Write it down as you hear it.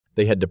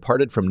They had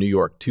departed from New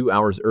York 2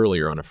 hours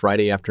earlier on a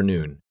Friday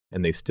afternoon,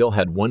 and they still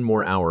had one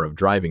more hour of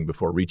driving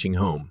before reaching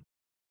home.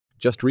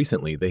 Just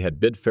recently, they had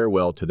bid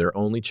farewell to their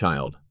only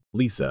child,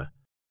 Lisa,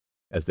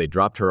 as they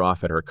dropped her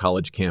off at her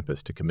college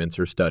campus to commence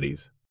her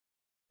studies.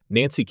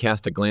 Nancy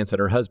cast a glance at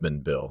her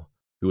husband, Bill,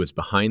 who was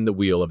behind the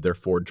wheel of their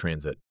Ford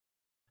Transit.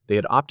 They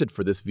had opted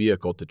for this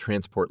vehicle to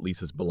transport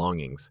Lisa's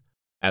belongings,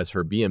 as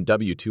her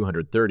BMW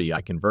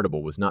 230i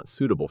convertible was not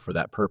suitable for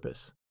that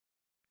purpose.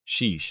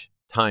 Sheesh,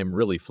 time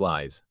really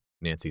flies,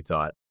 Nancy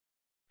thought.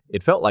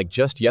 It felt like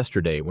just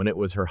yesterday when it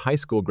was her high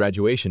school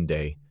graduation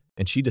day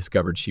and she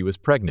discovered she was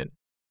pregnant.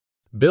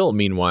 Bill,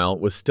 meanwhile,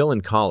 was still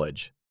in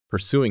college,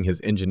 pursuing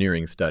his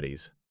engineering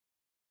studies.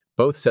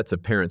 Both sets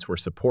of parents were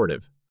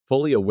supportive,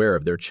 fully aware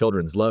of their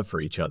children's love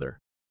for each other.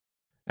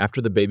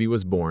 After the baby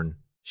was born,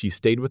 she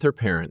stayed with her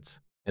parents,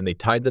 and they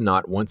tied the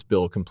knot once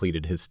Bill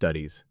completed his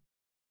studies.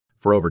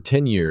 For over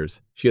 10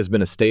 years, she has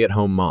been a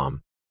stay-at-home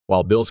mom,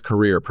 while Bill's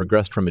career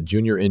progressed from a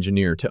junior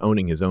engineer to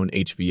owning his own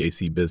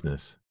HVAC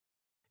business.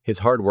 His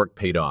hard work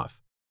paid off,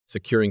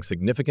 securing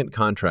significant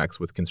contracts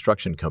with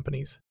construction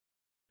companies.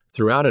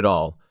 Throughout it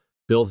all,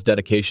 Bill's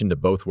dedication to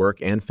both work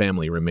and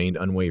family remained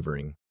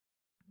unwavering.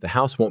 "The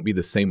house won't be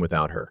the same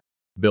without her,"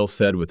 Bill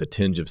said with a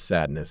tinge of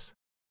sadness.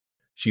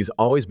 "She's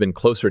always been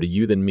closer to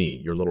you than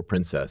me, your little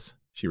princess,"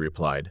 she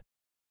replied.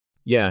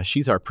 "Yeah,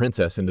 she's our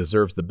princess and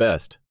deserves the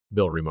best,"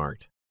 Bill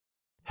remarked.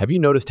 "Have you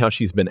noticed how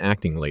she's been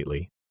acting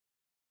lately?"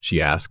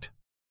 she asked.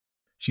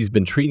 "She's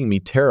been treating me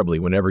terribly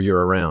whenever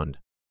you're around.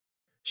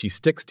 She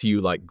sticks to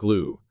you like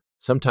glue,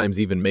 sometimes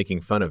even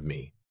making fun of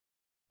me.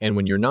 And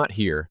when you're not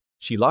here,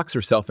 she locks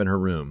herself in her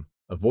room,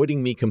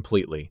 avoiding me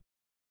completely.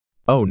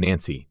 Oh,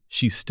 Nancy,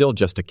 she's still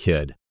just a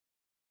kid.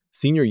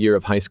 Senior year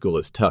of high school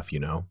is tough, you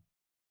know.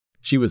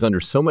 She was under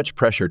so much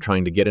pressure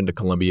trying to get into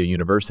Columbia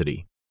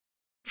University.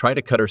 Try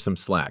to cut her some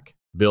slack,"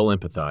 Bill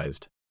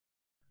empathized.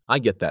 "I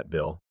get that,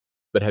 Bill.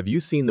 But have you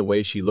seen the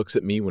way she looks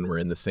at me when we're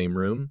in the same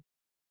room?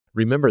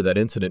 Remember that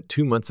incident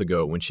 2 months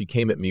ago when she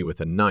came at me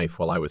with a knife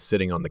while I was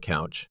sitting on the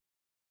couch?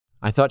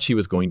 I thought she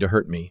was going to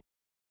hurt me.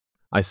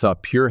 I saw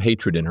pure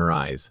hatred in her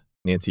eyes,"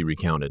 Nancy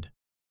recounted.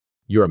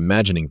 "You're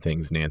imagining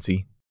things,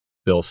 Nancy,"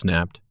 Bill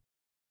snapped.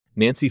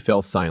 Nancy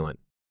fell silent,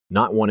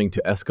 not wanting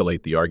to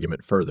escalate the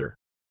argument further.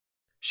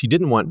 She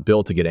didn't want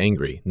Bill to get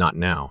angry, not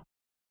now.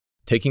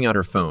 Taking out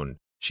her phone,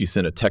 she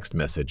sent a text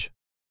message.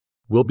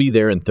 "We'll be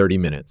there in 30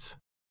 minutes.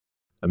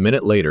 A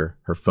minute later,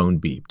 her phone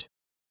beeped.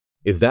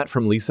 "Is that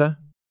from Lisa?"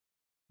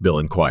 Bill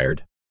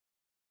inquired.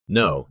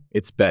 "No,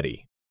 it's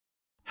Betty.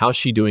 How's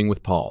she doing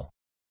with Paul?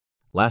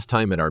 Last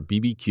time at our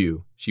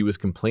BBQ, she was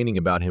complaining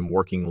about him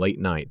working late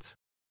nights,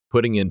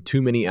 putting in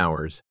too many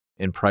hours,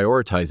 and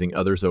prioritizing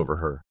others over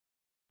her.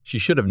 She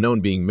should have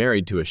known being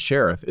married to a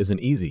sheriff isn't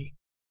easy.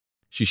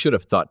 She should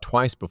have thought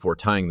twice before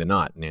tying the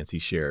knot," Nancy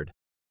shared.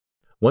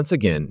 Once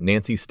again,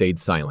 Nancy stayed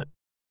silent,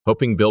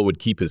 hoping Bill would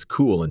keep his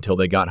cool until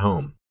they got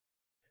home.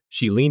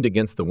 She leaned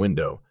against the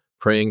window,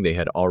 praying they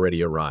had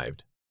already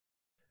arrived.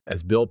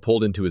 As Bill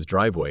pulled into his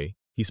driveway,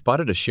 he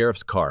spotted a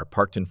sheriff's car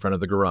parked in front of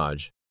the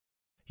garage.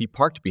 He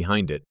parked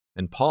behind it,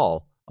 and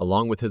Paul,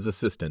 along with his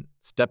assistant,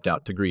 stepped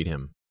out to greet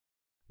him.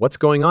 "What's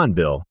going on,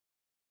 Bill?"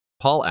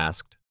 Paul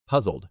asked,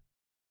 puzzled.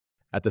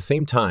 At the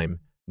same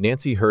time,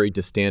 Nancy hurried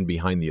to stand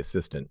behind the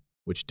assistant,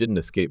 which didn't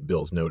escape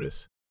Bill's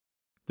notice.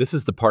 "This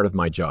is the part of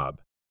my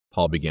job,"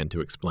 Paul began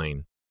to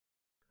explain.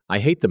 "I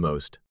hate the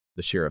most,"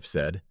 the sheriff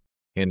said,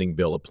 handing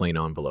Bill a plain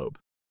envelope.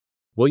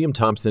 "William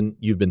Thompson,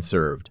 you've been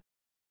served."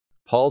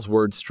 Paul's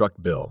words struck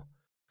Bill,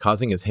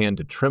 causing his hand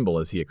to tremble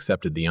as he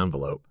accepted the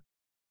envelope.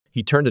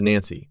 He turned to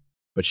Nancy,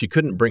 but she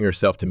couldn't bring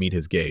herself to meet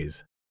his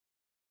gaze.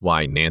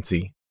 "Why,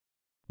 Nancy?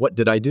 What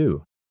did I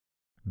do?"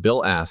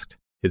 Bill asked,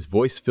 his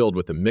voice filled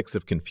with a mix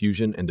of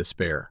confusion and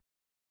despair.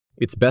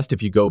 "It's best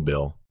if you go,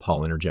 Bill,"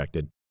 Paul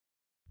interjected.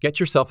 "Get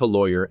yourself a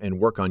lawyer and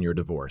work on your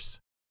divorce.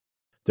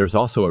 There's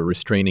also a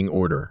restraining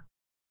order.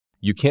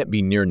 You can't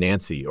be near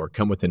Nancy or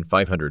come within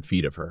 500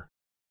 feet of her.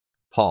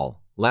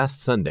 Paul,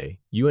 last Sunday,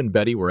 you and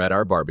Betty were at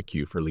our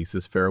barbecue for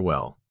Lisa's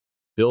farewell."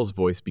 Bill's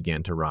voice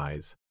began to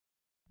rise.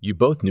 "You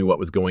both knew what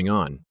was going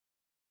on.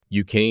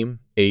 You came,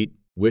 ate,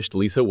 wished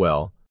Lisa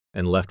well,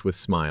 and left with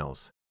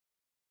smiles.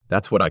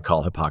 That's what I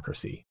call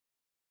hypocrisy."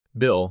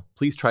 "Bill,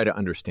 please try to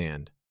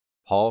understand,"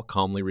 Paul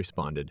calmly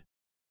responded.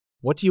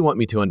 "What do you want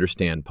me to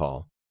understand,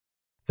 Paul?"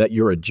 "That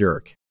you're a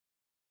jerk,"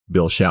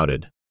 Bill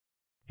shouted.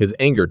 His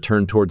anger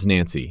turned towards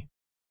Nancy.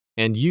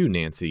 "And you,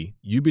 Nancy,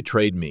 you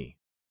betrayed me."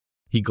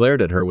 He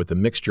glared at her with a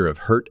mixture of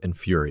hurt and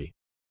fury.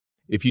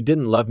 "If you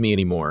didn't love me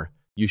anymore,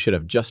 you should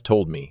have just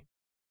told me.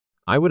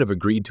 I would have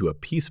agreed to a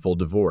peaceful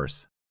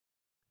divorce.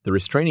 The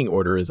restraining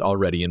order is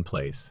already in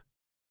place."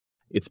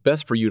 "It's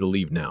best for you to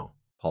leave now,"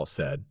 Paul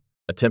said,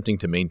 attempting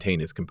to maintain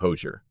his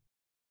composure.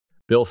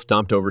 Bill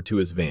stomped over to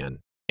his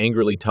van,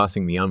 angrily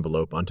tossing the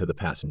envelope onto the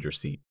passenger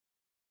seat.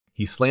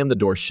 He slammed the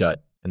door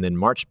shut and then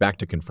marched back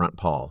to confront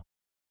Paul.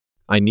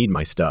 "I need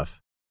my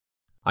stuff.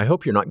 I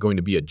hope you're not going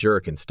to be a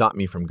jerk and stop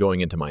me from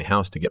going into my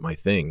house to get my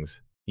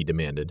things," he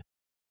demanded.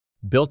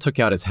 Bill took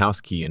out his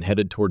house key and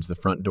headed towards the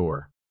front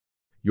door.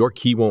 Your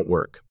key won't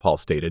work, Paul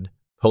stated,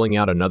 pulling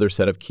out another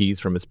set of keys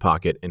from his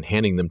pocket and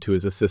handing them to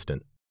his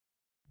assistant.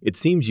 It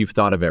seems you've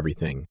thought of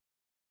everything.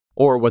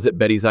 Or was it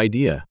Betty's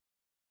idea?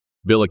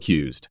 Bill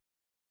accused.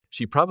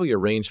 She probably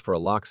arranged for a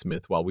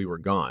locksmith while we were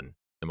gone,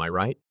 am I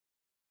right?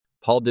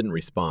 Paul didn't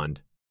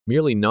respond,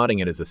 merely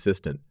nodding at his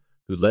assistant,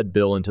 who led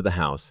Bill into the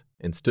house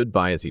and stood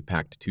by as he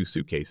packed 2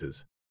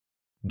 suitcases.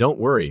 Don't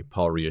worry,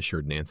 Paul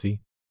reassured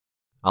Nancy.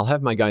 I'll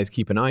have my guys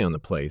keep an eye on the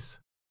place.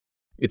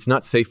 It's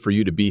not safe for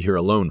you to be here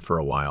alone for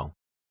a while.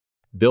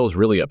 Bill's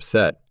really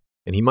upset,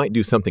 and he might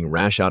do something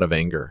rash out of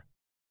anger.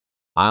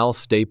 I'll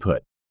stay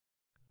put.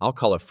 I'll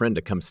call a friend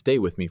to come stay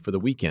with me for the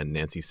weekend,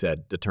 Nancy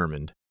said,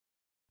 determined.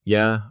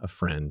 Yeah, a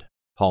friend,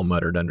 Paul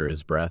muttered under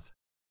his breath.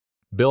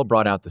 Bill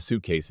brought out the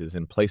suitcases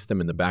and placed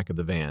them in the back of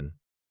the van.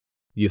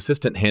 The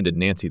assistant handed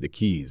Nancy the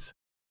keys.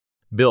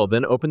 Bill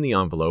then opened the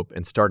envelope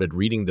and started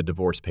reading the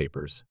divorce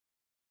papers.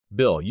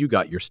 Bill, you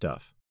got your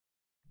stuff.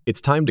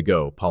 It's time to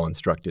go, Paul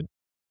instructed.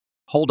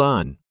 Hold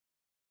on.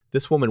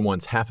 This woman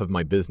wants half of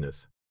my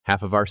business,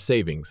 half of our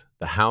savings,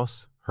 the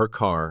house, her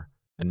car,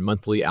 and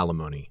monthly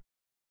alimony.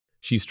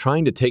 She's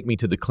trying to take me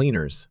to the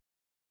cleaners.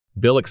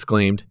 Bill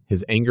exclaimed,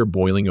 his anger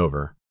boiling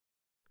over.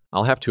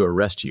 I'll have to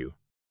arrest you,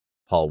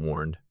 Paul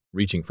warned,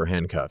 reaching for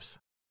handcuffs.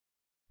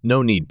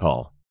 No need,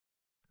 Paul.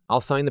 I'll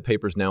sign the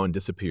papers now and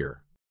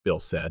disappear, Bill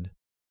said,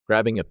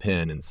 grabbing a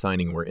pen and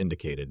signing where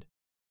indicated.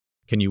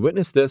 Can you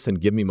witness this and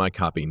give me my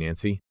copy,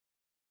 Nancy?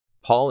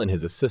 Paul and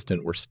his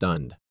assistant were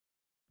stunned.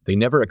 They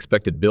never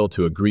expected Bill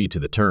to agree to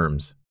the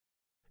terms.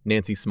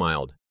 Nancy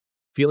smiled,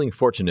 feeling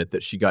fortunate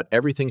that she got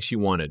everything she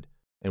wanted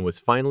and was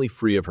finally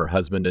free of her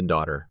husband and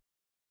daughter.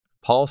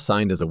 Paul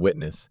signed as a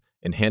witness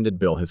and handed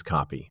Bill his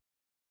copy.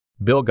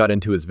 Bill got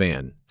into his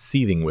van,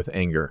 seething with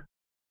anger.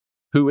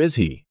 Who is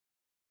he?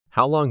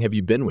 How long have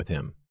you been with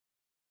him?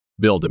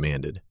 Bill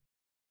demanded.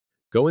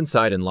 Go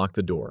inside and lock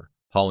the door,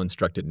 Paul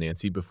instructed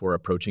Nancy before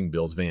approaching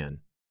Bill's van.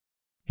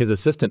 His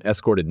assistant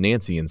escorted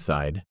Nancy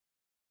inside.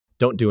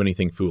 Don't do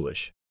anything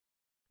foolish.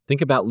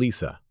 Think about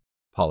Lisa,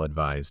 Paul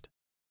advised.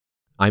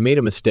 I made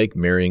a mistake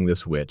marrying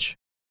this witch.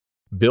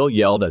 Bill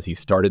yelled as he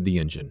started the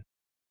engine.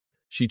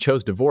 She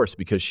chose divorce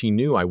because she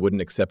knew I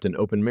wouldn't accept an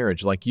open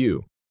marriage like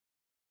you.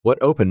 What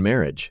open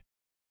marriage?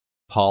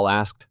 Paul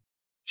asked,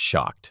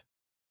 shocked.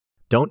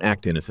 Don't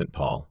act innocent,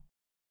 Paul.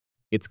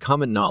 It's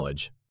common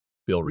knowledge,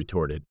 Bill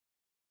retorted.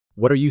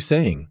 What are you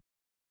saying?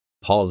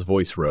 Paul's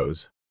voice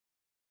rose.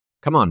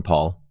 Come on,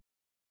 Paul.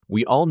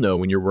 We all know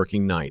when you're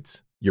working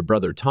nights, your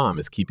brother Tom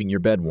is keeping your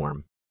bed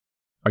warm.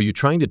 Are you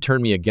trying to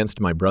turn me against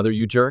my brother,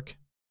 you jerk?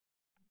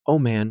 Oh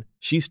man,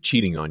 she's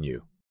cheating on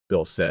you,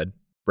 Bill said,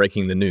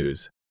 breaking the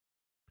news.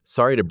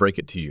 Sorry to break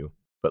it to you,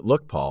 but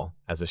look, Paul,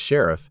 as a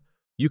sheriff,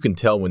 you can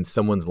tell when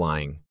someone's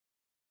lying.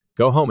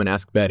 Go home and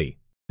ask Betty,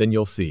 then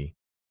you'll see.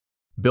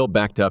 Bill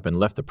backed up and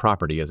left the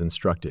property as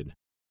instructed.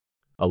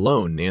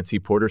 Alone, Nancy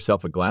poured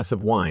herself a glass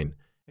of wine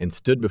and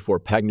stood before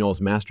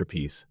Pagnol's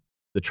masterpiece,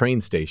 the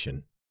train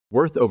station,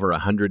 worth over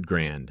 $100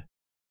 grand.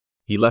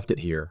 He left it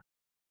here.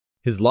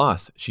 His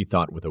loss, she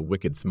thought with a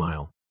wicked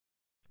smile.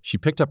 She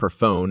picked up her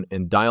phone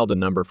and dialed a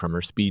number from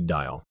her speed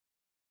dial.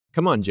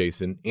 Come on,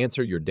 Jason,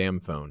 answer your damn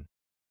phone.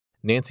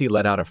 Nancy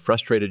let out a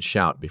frustrated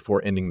shout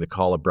before ending the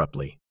call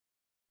abruptly.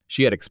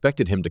 She had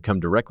expected him to come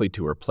directly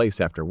to her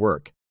place after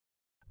work.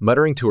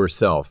 Muttering to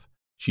herself,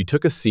 she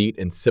took a seat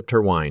and sipped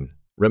her wine,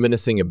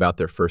 reminiscing about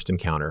their first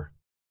encounter.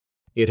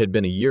 It had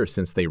been a year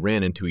since they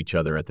ran into each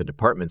other at the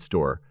department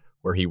store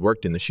where he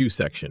worked in the shoe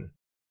section.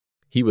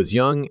 He was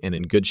young and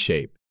in good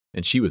shape,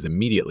 and she was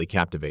immediately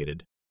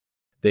captivated.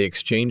 They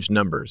exchanged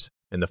numbers,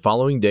 and the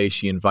following day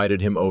she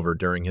invited him over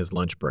during his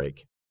lunch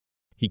break.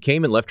 He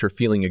came and left her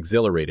feeling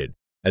exhilarated,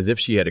 as if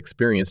she had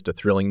experienced a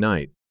thrilling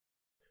night.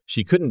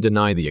 She couldn't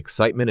deny the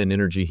excitement and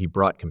energy he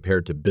brought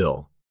compared to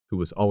Bill, who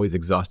was always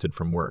exhausted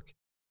from work,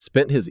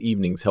 spent his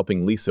evenings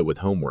helping Lisa with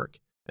homework,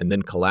 and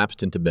then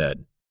collapsed into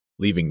bed,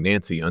 leaving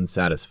Nancy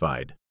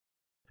unsatisfied.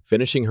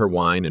 Finishing her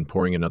wine and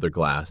pouring another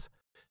glass,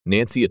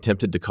 Nancy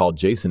attempted to call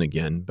Jason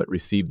again but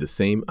received the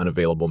same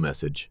unavailable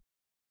message.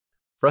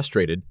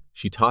 Frustrated,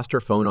 she tossed her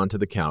phone onto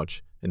the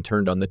couch and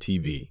turned on the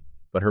TV,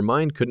 but her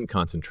mind couldn't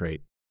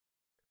concentrate.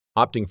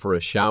 Opting for a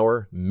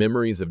shower,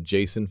 memories of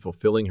Jason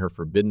fulfilling her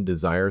forbidden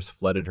desires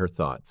flooded her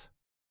thoughts.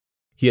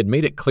 He had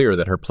made it clear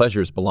that her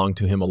pleasures belonged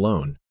to him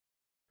alone.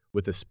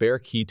 With a spare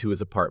key to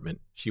his apartment,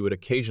 she would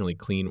occasionally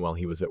clean while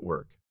he was at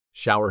work,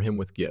 shower him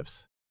with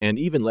gifts, and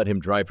even let him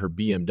drive her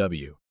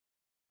BMW.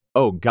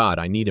 Oh God,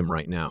 I need him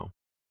right now.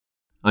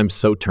 I'm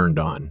so turned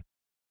on.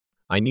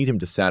 I need him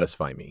to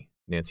satisfy me,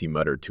 Nancy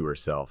muttered to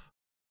herself.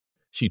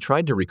 She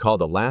tried to recall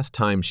the last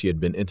time she had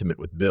been intimate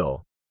with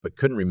Bill, but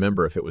couldn't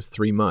remember if it was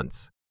 3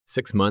 months,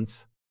 6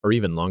 months, or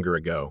even longer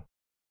ago.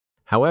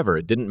 However,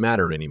 it didn't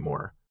matter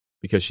anymore,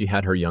 because she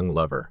had her young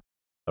lover,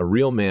 a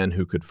real man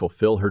who could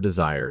fulfill her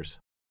desires.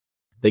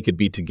 They could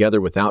be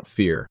together without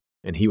fear,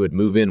 and he would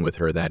move in with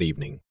her that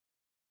evening.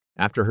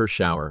 After her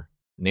shower,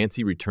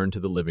 Nancy returned to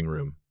the living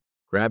room,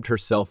 grabbed her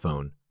cell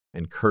phone,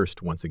 and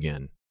cursed once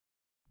again.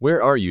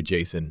 Where are you,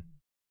 Jason?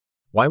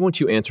 Why won't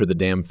you answer the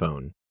damn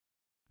phone?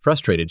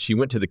 Frustrated, she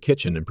went to the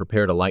kitchen and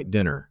prepared a light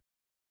dinner.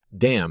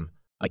 Damn,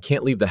 I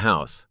can't leave the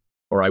house,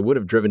 or I would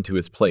have driven to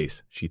his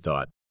place, she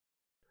thought.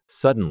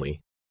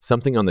 Suddenly,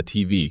 something on the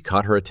TV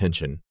caught her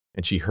attention,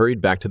 and she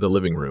hurried back to the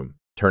living room,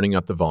 turning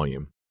up the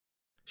volume.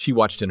 She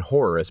watched in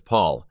horror as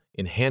Paul,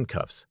 in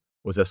handcuffs,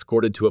 was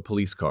escorted to a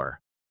police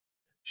car.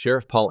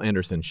 Sheriff Paul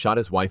Anderson shot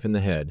his wife in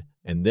the head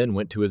and then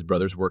went to his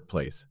brother's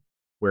workplace,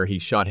 where he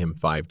shot him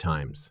 5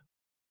 times.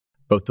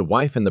 Both the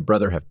wife and the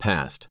brother have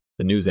passed,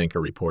 the news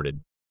anchor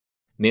reported.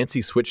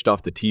 Nancy switched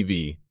off the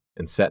TV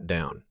and sat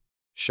down,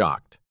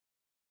 shocked.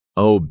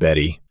 "Oh,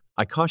 Betty,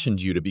 I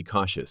cautioned you to be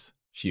cautious,"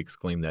 she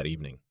exclaimed that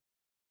evening.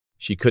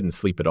 She couldn't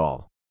sleep at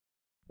all.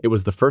 It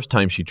was the first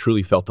time she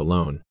truly felt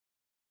alone.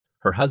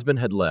 Her husband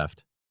had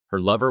left, her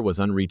lover was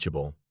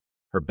unreachable,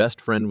 her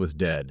best friend was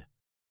dead,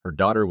 her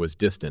daughter was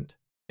distant,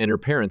 and her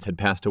parents had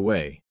passed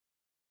away.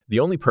 The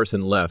only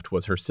person left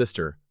was her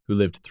sister, who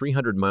lived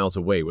 300 miles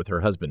away with her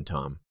husband,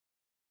 Tom.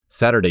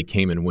 Saturday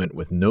came and went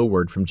with no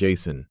word from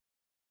Jason.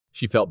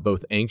 She felt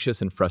both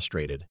anxious and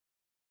frustrated.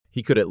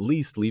 "He could at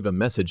least leave a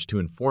message to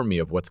inform me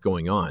of what's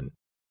going on,"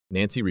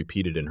 Nancy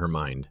repeated in her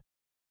mind.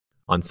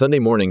 On Sunday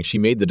morning, she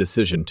made the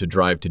decision to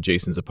drive to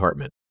Jason's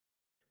apartment.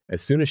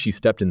 As soon as she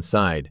stepped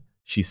inside,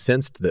 she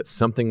sensed that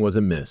something was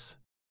amiss.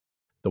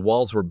 The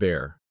walls were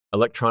bare,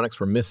 electronics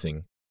were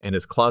missing, and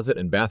his closet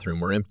and bathroom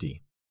were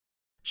empty.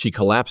 She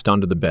collapsed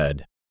onto the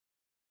bed.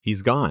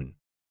 "He's gone.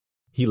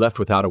 He left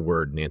without a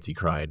word," Nancy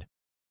cried.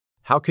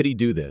 "How could he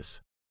do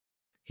this?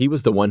 He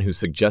was the one who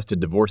suggested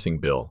divorcing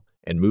Bill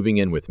and moving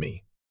in with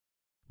me.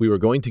 We were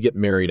going to get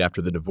married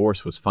after the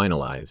divorce was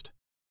finalized."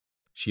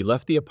 She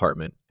left the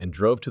apartment and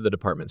drove to the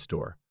department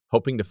store,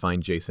 hoping to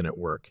find Jason at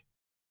work.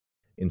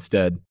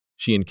 Instead,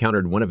 she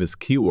encountered one of his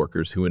key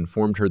workers who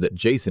informed her that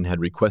Jason had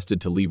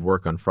requested to leave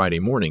work on Friday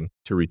morning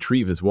to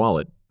retrieve his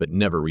wallet, but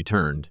never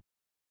returned.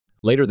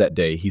 Later that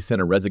day, he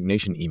sent a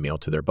resignation email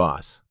to their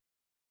boss.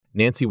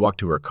 Nancy walked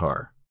to her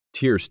car,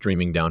 tears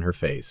streaming down her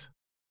face.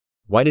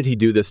 "Why did he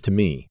do this to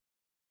me?"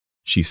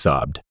 she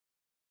sobbed.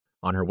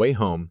 On her way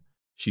home,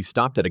 she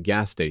stopped at a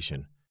gas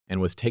station and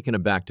was taken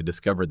aback to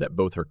discover that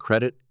both her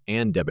credit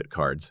and debit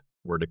cards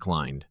were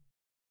declined.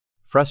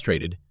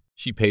 Frustrated,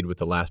 she paid with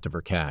the last of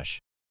her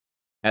cash.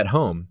 At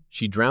home,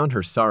 she drowned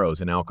her sorrows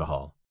in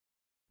alcohol.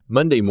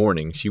 Monday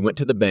morning, she went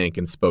to the bank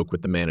and spoke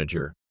with the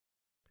manager.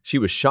 She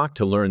was shocked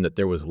to learn that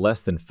there was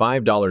less than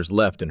 $5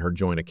 left in her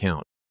joint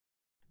account.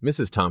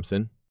 "Mrs.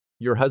 Thompson,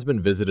 your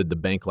husband visited the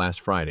bank last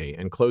Friday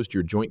and closed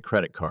your joint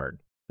credit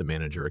card," the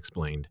manager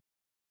explained.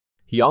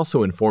 "He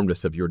also informed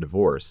us of your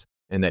divorce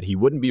and that he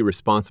wouldn't be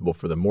responsible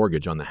for the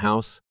mortgage on the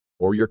house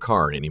or your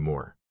car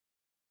anymore."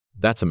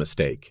 "That's a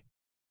mistake.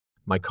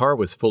 My car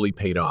was fully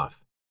paid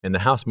off, and the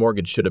house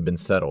mortgage should have been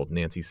settled,"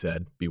 Nancy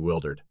said,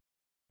 bewildered.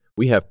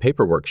 "We have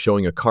paperwork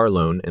showing a car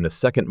loan and a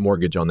second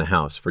mortgage on the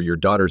house for your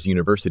daughter's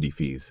university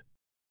fees,"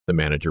 the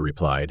manager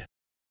replied.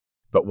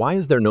 "But why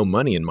is there no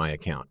money in my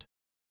account?"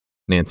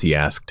 Nancy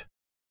asked.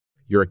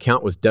 "Your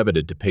account was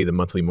debited to pay the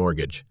monthly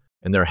mortgage,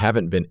 and there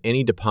haven't been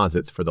any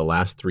deposits for the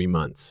last 3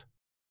 months.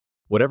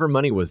 Whatever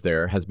money was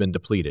there has been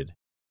depleted.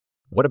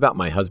 What about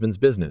my husband's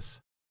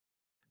business?"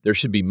 "There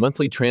should be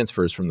monthly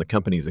transfers from the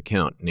company's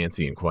account,"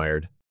 Nancy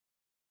inquired.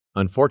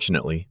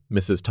 "Unfortunately,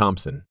 Mrs.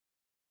 Thompson,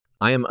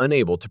 I am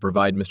unable to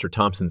provide Mr.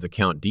 Thompson's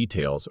account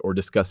details or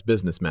discuss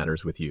business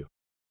matters with you.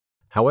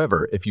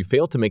 However, if you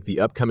fail to make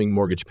the upcoming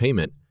mortgage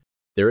payment,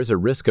 there is a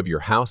risk of your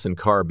house and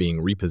car being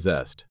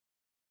repossessed."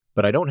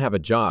 "But I don't have a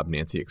job,"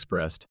 Nancy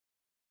expressed.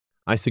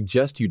 "I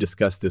suggest you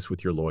discuss this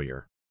with your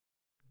lawyer."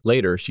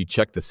 Later, she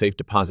checked the safe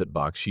deposit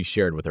box she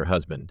shared with her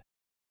husband.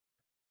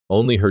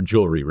 Only her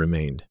jewelry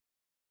remained.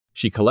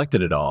 She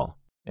collected it all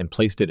and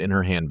placed it in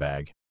her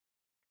handbag.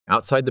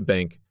 Outside the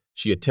bank,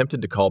 she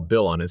attempted to call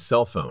Bill on his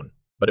cell phone,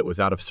 but it was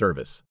out of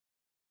service.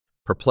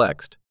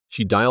 Perplexed,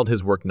 she dialed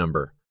his work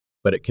number,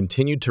 but it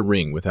continued to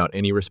ring without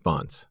any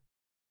response.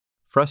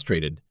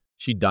 Frustrated,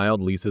 she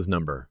dialed Lisa's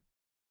number.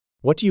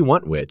 "What do you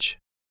want, witch?"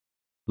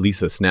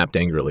 Lisa snapped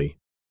angrily.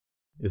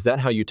 "Is that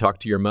how you talk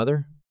to your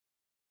mother?"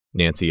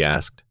 Nancy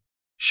asked,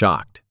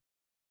 shocked.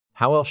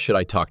 "How else should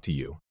I talk to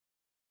you?"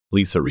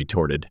 Lisa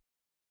retorted.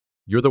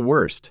 "You're the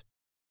worst.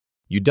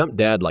 You dumped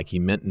Dad like he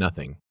meant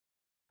nothing.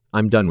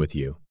 I'm done with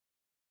you.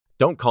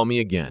 Don't call me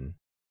again.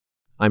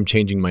 I'm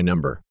changing my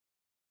number."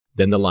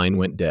 Then the line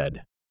went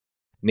dead.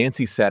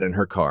 Nancy sat in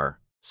her car,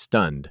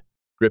 stunned,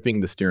 gripping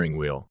the steering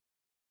wheel.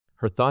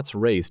 Her thoughts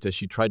raced as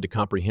she tried to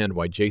comprehend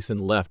why Jason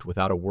left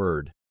without a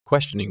word,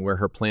 questioning where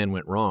her plan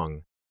went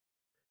wrong.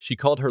 She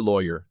called her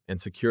lawyer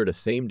and secured a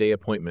same-day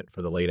appointment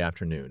for the late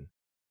afternoon.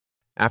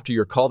 "After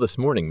your call this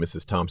morning,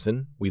 Mrs.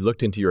 Thompson, we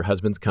looked into your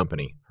husband's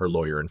company," her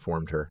lawyer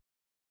informed her.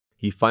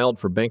 "He filed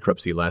for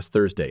bankruptcy last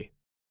Thursday,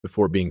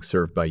 before being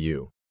served by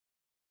you.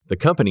 The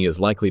company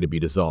is likely to be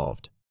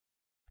dissolved."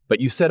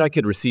 "But you said I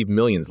could receive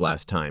millions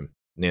last time,"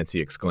 Nancy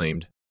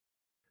exclaimed.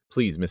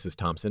 "Please, Mrs.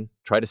 Thompson,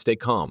 try to stay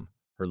calm,"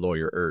 her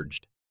lawyer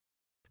urged.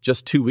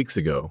 "Just 2 weeks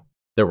ago,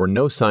 there were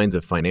no signs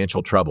of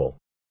financial trouble.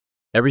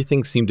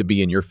 Everything seemed to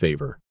be in your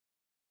favor.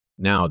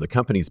 Now the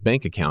company's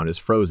bank account is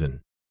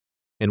frozen.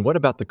 And what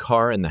about the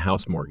car and the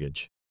house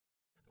mortgage?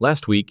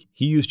 Last week,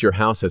 he used your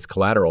house as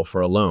collateral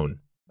for a loan,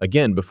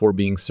 again before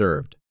being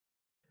served.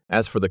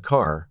 As for the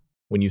car,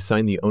 when you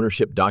signed the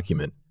ownership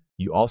document,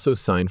 you also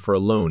signed for a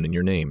loan in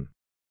your name.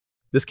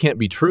 This can't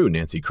be true,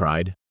 Nancy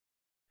cried.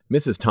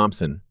 Mrs.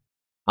 Thompson,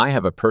 I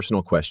have a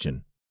personal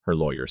question, her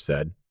lawyer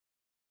said.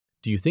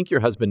 Do you think your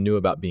husband knew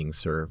about being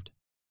served?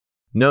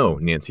 No,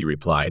 Nancy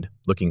replied,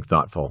 looking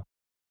thoughtful.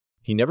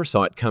 He never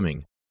saw it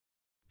coming.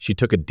 She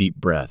took a deep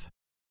breath.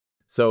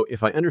 So,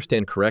 if I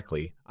understand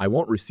correctly, I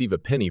won't receive a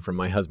penny from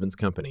my husband's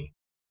company.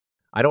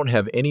 I don't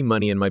have any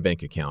money in my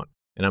bank account,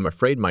 and I'm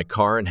afraid my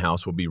car and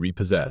house will be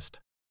repossessed.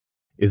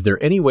 Is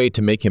there any way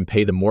to make him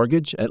pay the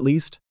mortgage, at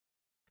least?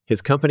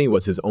 His company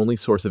was his only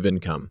source of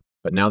income,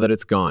 but now that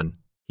it's gone,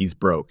 he's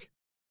broke.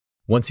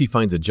 Once he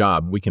finds a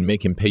job, we can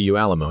make him pay you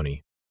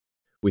alimony.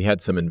 We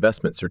had some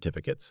investment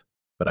certificates,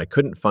 but I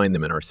couldn't find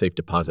them in our safe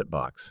deposit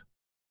box.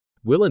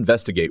 We'll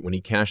investigate when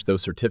he cashed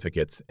those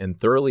certificates and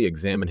thoroughly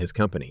examine his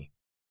company.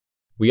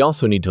 We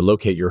also need to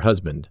locate your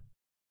husband.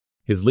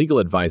 His legal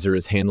advisor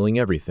is handling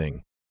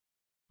everything.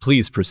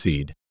 Please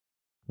proceed.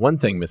 One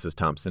thing, Mrs.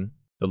 Thompson,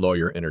 the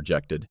lawyer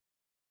interjected.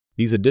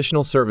 These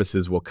additional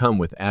services will come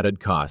with added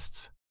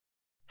costs.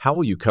 How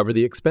will you cover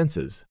the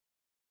expenses?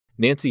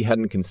 Nancy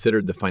hadn't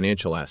considered the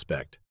financial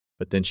aspect,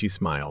 but then she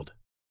smiled.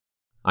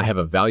 I have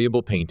a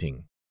valuable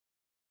painting.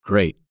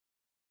 Great.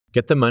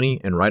 Get the money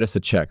and write us a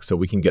check so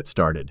we can get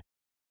started.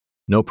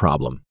 No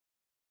problem.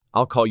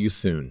 I'll call you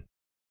soon.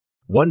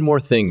 One more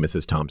thing,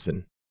 Mrs.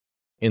 Thompson.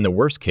 In the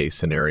worst-case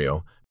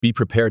scenario, be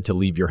prepared to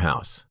leave your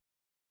house.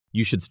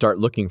 You should start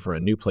looking for a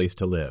new place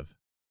to live.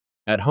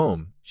 At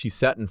home, she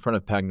sat in front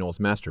of Pagnol's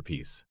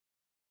masterpiece.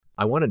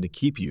 I wanted to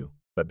keep you,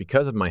 but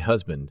because of my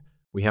husband,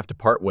 we have to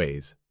part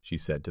ways, she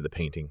said to the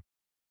painting.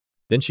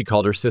 Then she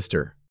called her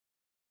sister.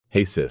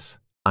 Hey sis,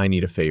 I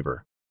need a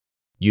favor.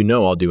 You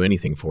know I'll do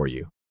anything for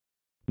you.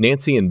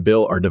 Nancy and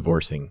Bill are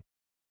divorcing.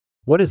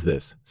 What is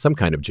this, some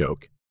kind of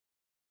joke?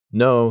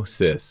 No,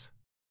 sis.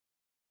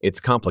 It's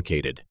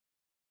complicated.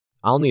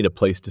 I'll need a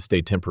place to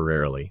stay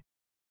temporarily.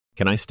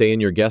 Can I stay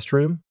in your guest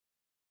room?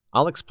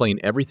 I'll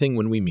explain everything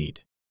when we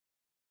meet.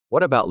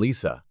 What about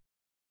Lisa?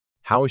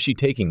 How is she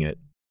taking it?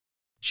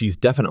 She's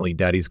definitely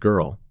Daddy's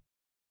girl.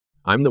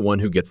 I'm the one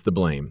who gets the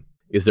blame.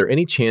 Is there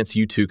any chance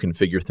you two can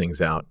figure things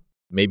out?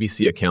 Maybe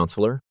see a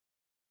counselor?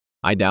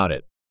 I doubt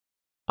it.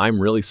 I'm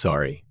really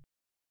sorry.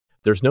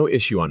 There's no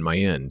issue on my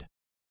end.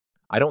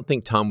 I don't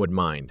think Tom would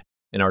mind,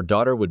 and our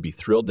daughter would be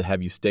thrilled to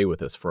have you stay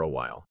with us for a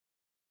while.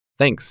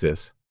 Thanks,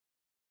 sis.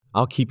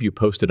 I'll keep you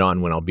posted on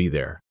when I'll be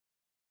there.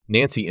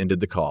 Nancy ended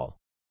the call.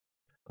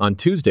 On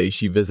Tuesday,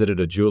 she visited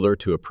a jeweler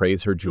to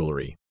appraise her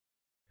jewelry.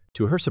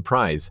 To her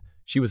surprise,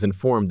 she was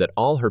informed that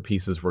all her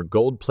pieces were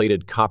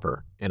gold-plated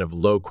copper and of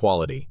low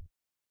quality.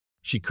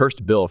 She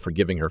cursed Bill for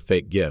giving her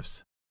fake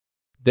gifts.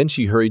 Then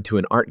she hurried to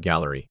an art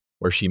gallery,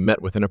 where she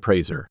met with an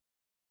appraiser.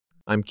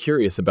 I'm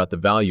curious about the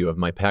value of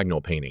my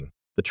Pagnol painting,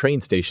 the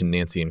train station,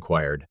 Nancy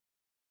inquired.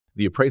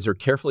 The appraiser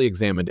carefully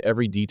examined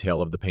every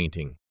detail of the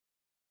painting.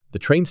 The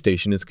train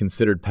station is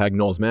considered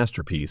Pagnol's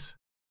masterpiece.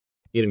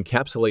 It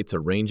encapsulates a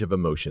range of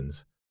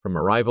emotions, from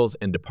arrivals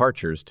and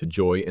departures to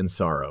joy and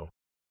sorrow.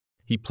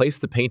 He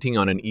placed the painting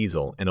on an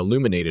easel and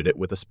illuminated it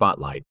with a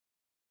spotlight.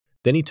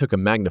 Then he took a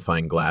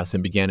magnifying glass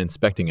and began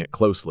inspecting it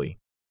closely.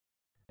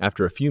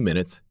 After a few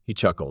minutes, he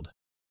chuckled.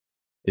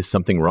 Is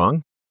something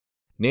wrong?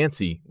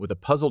 Nancy, with a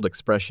puzzled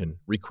expression,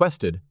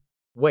 requested,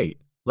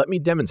 Wait, let me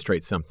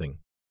demonstrate something.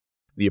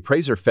 The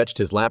appraiser fetched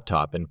his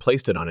laptop and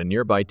placed it on a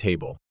nearby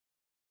table.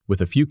 With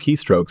a few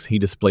keystrokes, he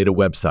displayed a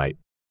website.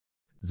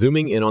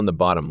 Zooming in on the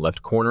bottom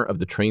left corner of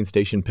the train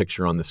station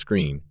picture on the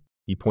screen,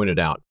 he pointed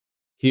out,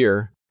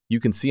 Here, you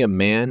can see a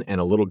man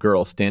and a little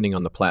girl standing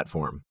on the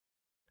platform.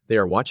 They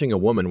are watching a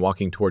woman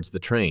walking towards the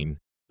train,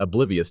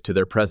 oblivious to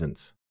their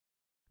presence.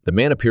 The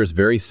man appears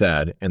very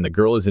sad, and the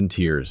girl is in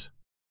tears.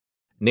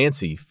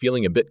 Nancy,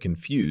 feeling a bit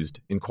confused,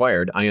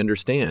 inquired, I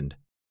understand.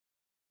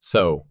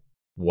 So,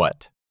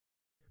 what?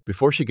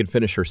 Before she could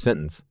finish her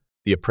sentence,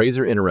 the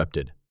appraiser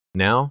interrupted.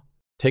 Now,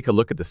 take a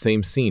look at the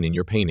same scene in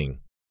your painting.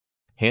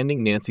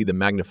 Handing Nancy the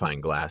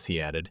magnifying glass,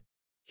 he added,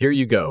 Here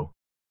you go.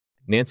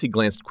 Nancy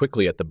glanced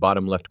quickly at the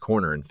bottom left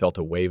corner and felt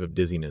a wave of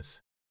dizziness.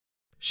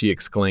 She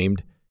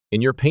exclaimed,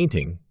 In your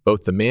painting,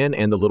 both the man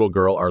and the little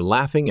girl are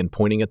laughing and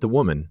pointing at the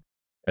woman,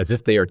 as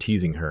if they are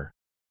teasing her.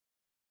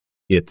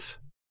 It's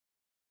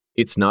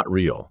not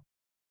real,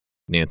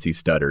 Nancy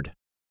stuttered.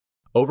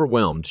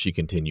 Overwhelmed, she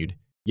continued,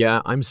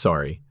 Yeah, I'm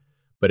sorry,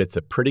 but it's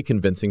a pretty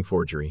convincing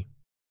forgery.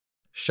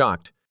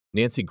 Shocked,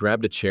 Nancy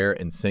grabbed a chair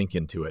and sank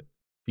into it,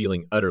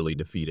 feeling utterly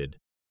defeated.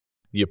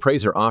 The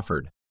appraiser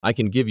offered, I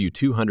can give you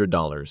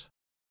 $200.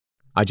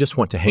 I just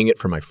want to hang it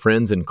for my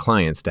friends and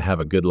clients to have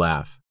a good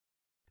laugh.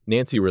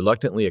 Nancy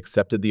reluctantly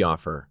accepted the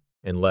offer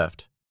and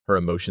left, her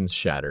emotions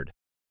shattered.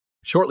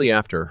 Shortly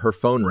after, her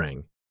phone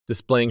rang,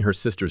 displaying her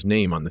sister's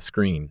name on the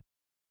screen.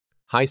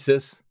 Hi,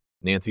 sis,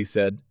 Nancy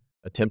said,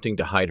 attempting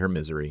to hide her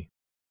misery.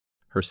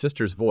 Her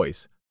sister's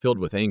voice, filled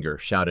with anger,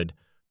 shouted,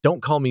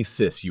 Don't call me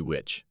sis, you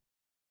witch.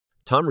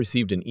 Tom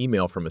received an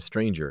email from a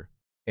stranger,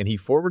 and he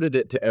forwarded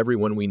it to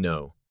everyone we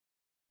know.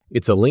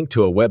 It's a link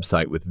to a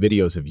website with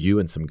videos of you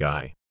and some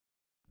guy.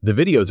 The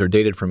videos are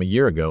dated from a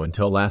year ago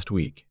until last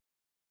week.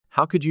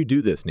 How could you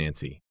do this,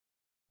 Nancy?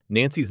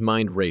 Nancy's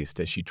mind raced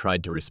as she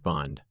tried to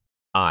respond.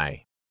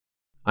 I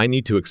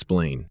need to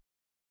explain.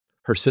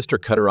 Her sister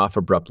cut her off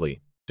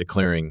abruptly,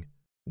 declaring,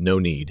 "No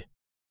need.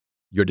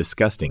 You're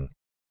disgusting.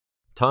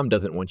 Tom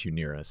doesn't want you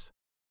near us.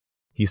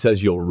 He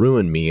says you'll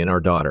ruin me and our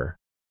daughter.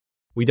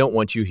 We don't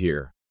want you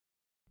here.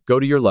 Go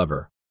to your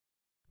lover."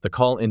 The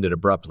call ended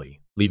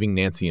abruptly, leaving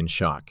Nancy in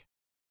shock.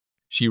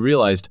 She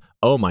realized,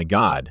 oh my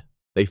God,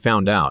 they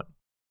found out.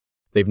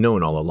 They've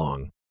known all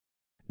along.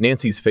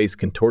 Nancy's face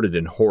contorted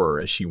in horror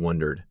as she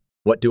wondered,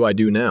 what do I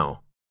do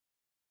now?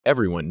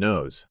 Everyone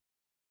knows.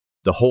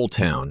 The whole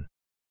town.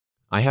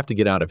 I have to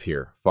get out of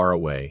here, far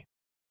away.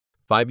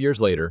 5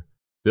 years later,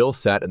 Bill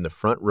sat in the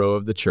front row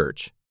of the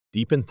church,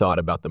 deep in thought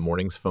about the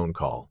morning's phone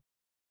call.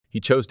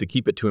 He chose to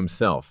keep it to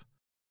himself,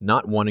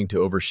 not wanting to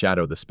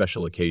overshadow the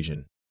special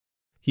occasion.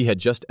 He had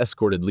just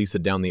escorted Lisa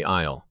down the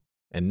aisle,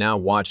 and now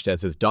watched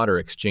as his daughter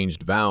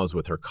exchanged vows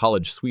with her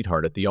college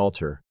sweetheart at the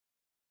altar.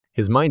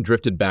 His mind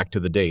drifted back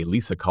to the day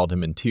Lisa called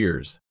him in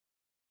tears.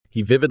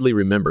 He vividly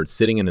remembered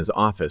sitting in his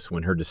office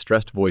when her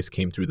distressed voice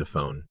came through the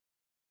phone.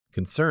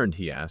 Concerned,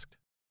 he asked,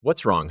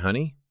 "What's wrong,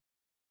 honey?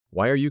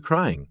 Why are you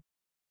crying?"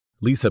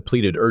 Lisa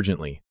pleaded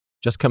urgently,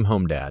 "Just come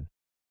home, Dad.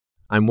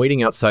 I'm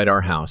waiting outside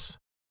our house."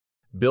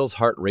 Bill's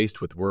heart raced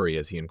with worry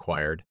as he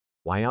inquired,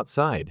 "Why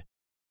outside?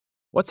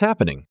 What's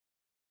happening?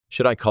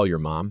 Should I call your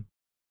mom?"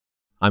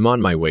 "I'm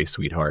on my way,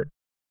 sweetheart."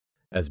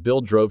 As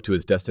Bill drove to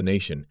his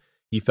destination,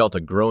 he felt a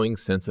growing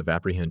sense of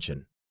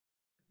apprehension.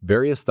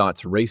 Various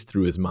thoughts raced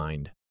through his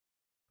mind.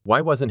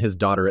 Why wasn't his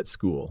daughter at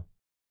school?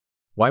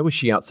 Why was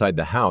she outside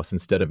the house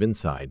instead of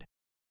inside?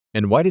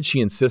 And why did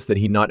she insist that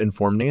he not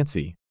inform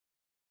Nancy?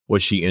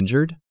 Was she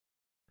injured?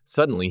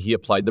 Suddenly, he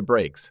applied the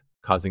brakes,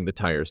 causing the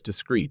tires to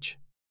screech.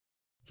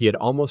 He had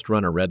almost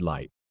run a red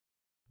light.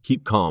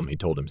 Keep calm, he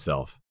told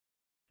himself.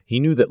 He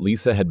knew that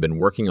Lisa had been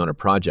working on a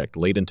project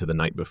late into the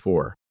night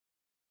before.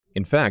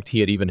 In fact,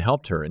 he had even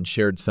helped her and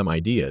shared some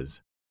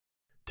ideas.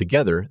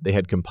 Together, they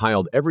had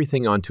compiled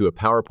everything onto a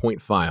PowerPoint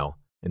file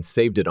and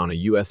saved it on a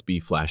USB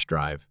flash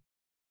drive.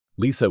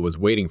 Lisa was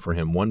waiting for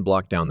him 1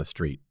 block down the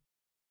street.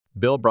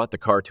 Bill brought the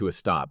car to a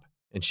stop,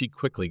 and she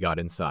quickly got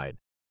inside.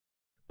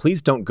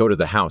 "Please don't go to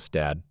the house,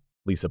 Dad,"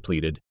 Lisa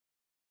pleaded.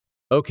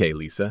 "Okay,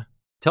 Lisa,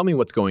 tell me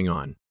what's going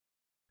on."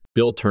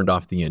 Bill turned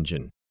off the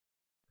engine.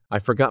 "I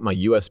forgot my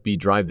USB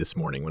drive this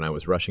morning when I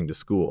was rushing to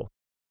school.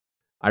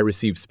 I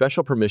received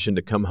special permission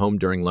to come home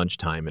during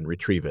lunchtime and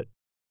retrieve it.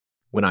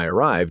 When I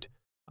arrived,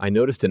 I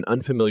noticed an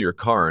unfamiliar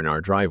car in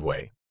our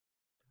driveway.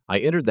 I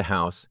entered the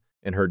house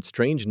and heard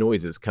strange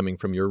noises coming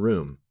from your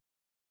room.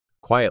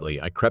 Quietly,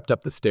 I crept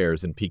up the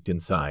stairs and peeked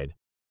inside.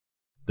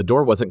 The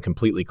door wasn't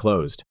completely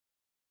closed."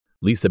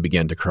 Lisa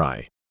began to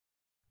cry.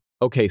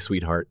 "Okay,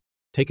 sweetheart,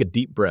 take a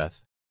deep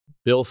breath,"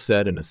 Bill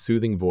said in a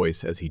soothing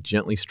voice as he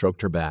gently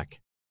stroked her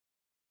back.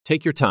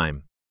 "Take your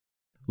time."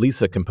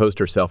 Lisa composed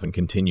herself and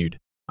continued,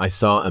 "I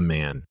saw a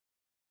man.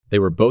 They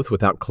were both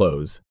without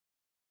clothes.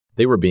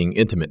 They were being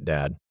intimate,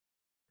 Dad.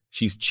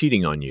 She's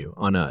cheating on you,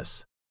 on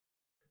us."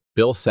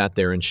 Bill sat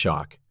there in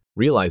shock,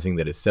 realizing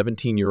that his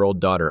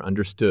 17-year-old daughter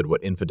understood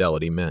what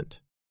infidelity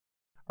meant.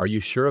 "Are you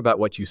sure about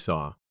what you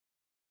saw?"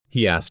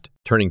 he asked,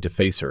 turning to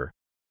face her.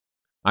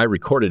 "I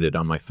recorded it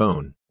on my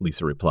phone,"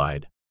 Lisa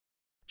replied.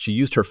 She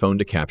used her phone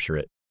to capture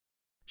it.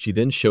 She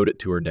then showed it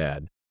to her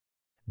dad.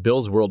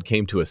 Bill's world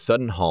came to a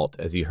sudden halt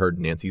as he heard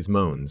Nancy's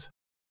moans.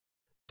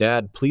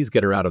 "Dad, please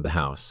get her out of the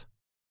house.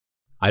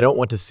 I don't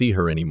want to see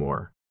her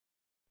anymore.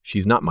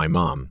 She's not my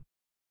mom.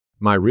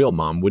 My real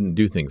mom wouldn't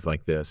do things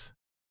like this."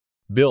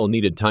 Bill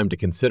needed time to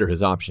consider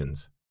his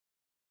options.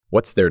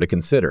 "What's there to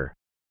consider?"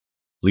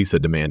 Lisa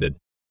demanded.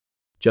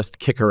 "Just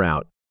kick her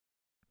out."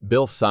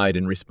 Bill sighed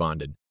and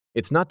responded,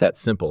 "It's not that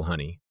simple,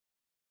 honey.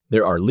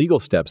 There are legal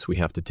steps we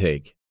have to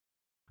take.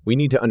 We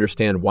need to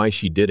understand why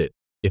she did it,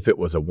 if it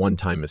was a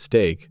one-time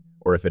mistake,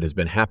 or if it has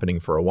been happening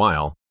for a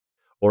while,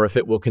 or if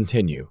it will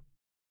continue."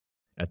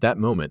 At that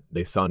moment,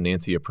 they saw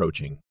Nancy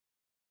approaching.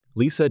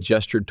 Lisa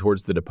gestured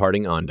towards the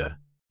departing Honda,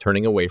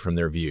 turning away from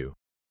their view.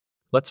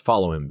 "Let's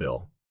follow him,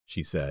 Bill,"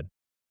 she said.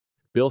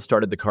 Bill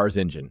started the car's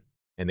engine,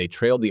 and they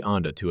trailed the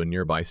Honda to a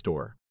nearby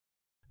store.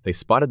 They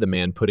spotted the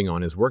man putting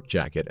on his work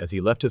jacket as he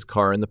left his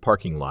car in the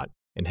parking lot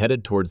and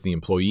headed towards the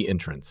employee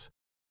entrance.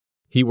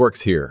 "He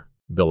works here,"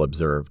 Bill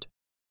observed.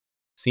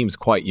 "Seems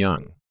quite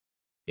young."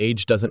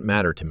 "Age doesn't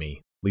matter to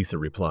me," Lisa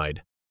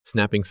replied,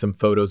 snapping some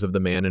photos of the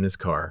man in his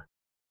car.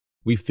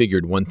 "We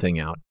figured one thing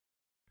out.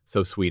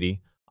 So,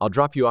 sweetie, I'll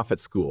drop you off at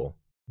school,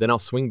 then I'll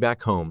swing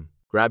back home,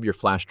 grab your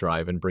flash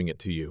drive, and bring it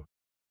to you.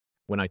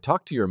 When I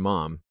talk to your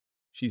mom—"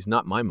 "She's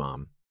not my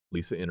mom,"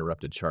 Lisa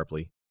interrupted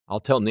sharply. "I'll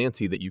tell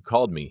Nancy that you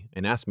called me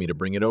and asked me to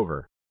bring it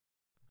over.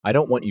 I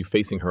don't want you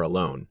facing her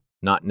alone.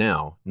 Not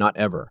now, not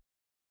ever."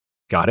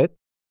 "Got it?"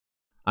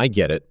 "I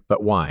get it,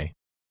 but why?"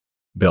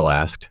 Bill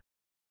asked.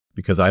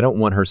 "Because I don't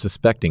want her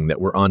suspecting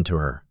that we're onto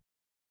her.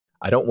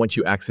 I don't want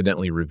you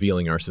accidentally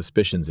revealing our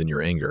suspicions in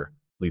your anger,"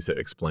 Lisa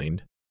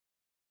explained.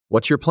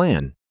 What's your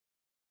plan?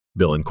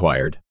 Bill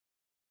inquired.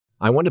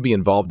 I want to be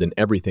involved in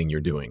everything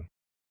you're doing.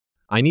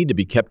 I need to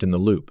be kept in the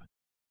loop.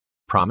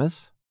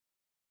 Promise?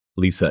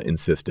 Lisa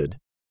insisted.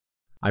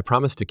 I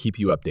promise to keep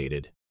you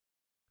updated.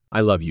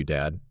 I love you,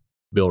 Dad,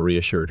 Bill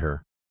reassured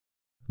her.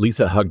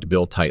 Lisa hugged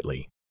Bill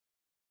tightly.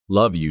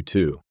 Love you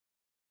too.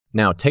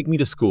 Now take me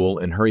to school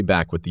and hurry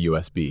back with the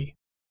USB.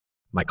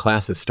 My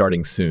class is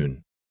starting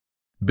soon.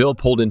 Bill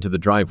pulled into the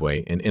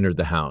driveway and entered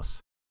the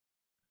house.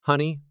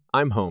 Honey,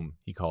 I'm home,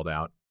 he called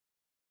out.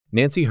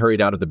 Nancy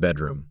hurried out of the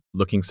bedroom,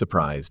 looking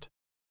surprised.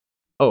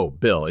 Oh,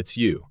 Bill, it's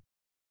you.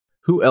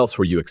 Who else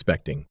were you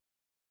expecting?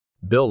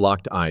 Bill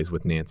locked eyes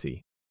with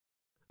Nancy.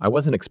 I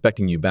wasn't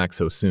expecting you back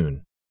so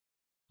soon.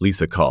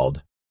 Lisa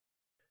called.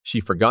 She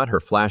forgot her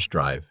flash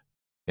drive,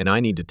 and I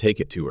need to take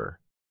it to her.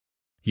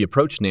 He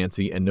approached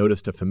Nancy and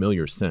noticed a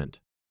familiar scent.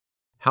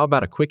 How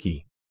about a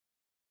quickie?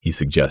 He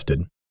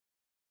suggested.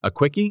 A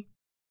quickie?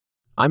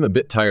 I'm a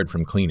bit tired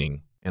from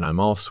cleaning, and I'm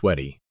all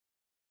sweaty.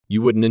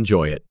 You wouldn't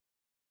enjoy it.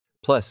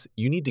 Plus,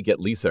 you need to get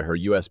Lisa her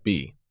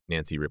USB,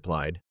 Nancy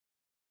replied.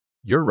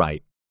 You're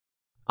right.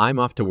 I'm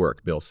off to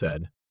work, Bill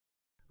said.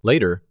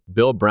 Later,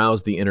 Bill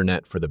browsed the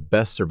internet for the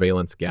best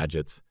surveillance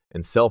gadgets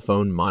and cell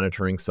phone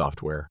monitoring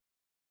software.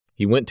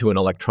 He went to an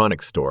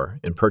electronics store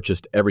and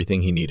purchased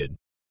everything he needed.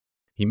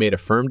 He made a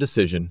firm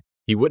decision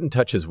he wouldn't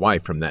touch his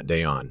wife from that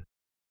day on.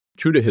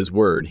 True to his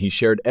word, he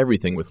shared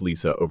everything with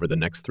Lisa over the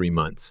next 3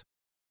 months.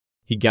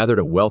 He gathered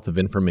a wealth of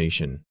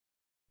information.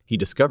 He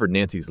discovered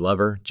Nancy's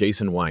lover,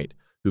 Jason White,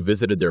 who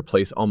visited their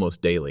place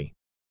almost daily.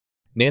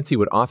 Nancy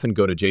would often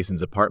go to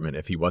Jason's apartment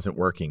if he wasn't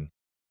working.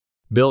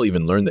 Bill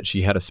even learned that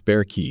she had a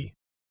spare key.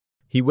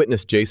 He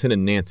witnessed Jason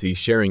and Nancy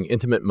sharing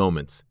intimate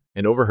moments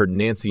and overheard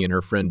Nancy and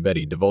her friend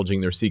Betty divulging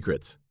their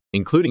secrets,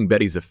 including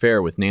Betty's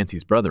affair with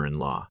Nancy's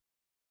brother-in-law.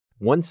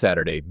 One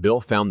Saturday,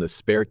 Bill found the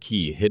spare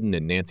key hidden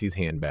in Nancy's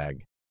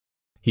handbag.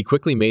 He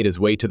quickly made his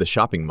way to the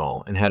shopping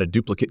mall and had a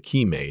duplicate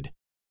key made.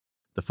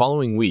 The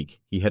following week,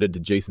 he headed to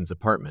Jason's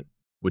apartment,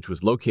 which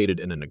was located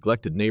in a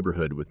neglected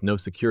neighborhood with no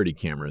security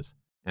cameras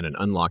and an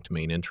unlocked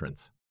main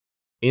entrance.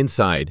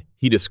 Inside,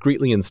 he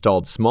discreetly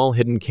installed small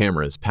hidden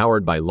cameras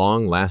powered by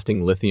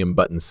long-lasting lithium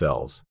button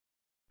cells.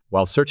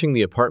 While searching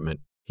the apartment,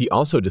 he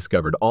also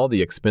discovered all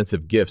the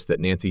expensive gifts that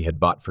Nancy had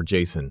bought for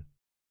Jason.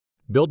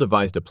 Bill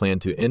devised a plan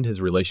to end his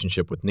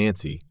relationship with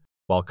Nancy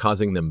while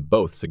causing them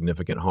both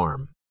significant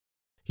harm.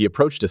 He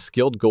approached a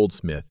skilled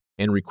goldsmith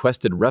and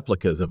requested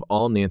replicas of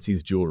all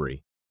Nancy's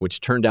jewelry,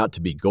 which turned out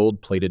to be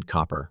gold-plated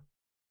copper.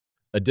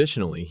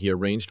 Additionally, he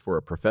arranged for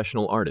a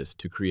professional artist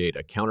to create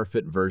a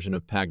counterfeit version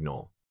of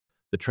Pagnol,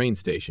 the train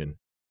station,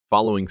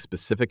 following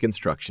specific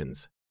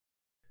instructions.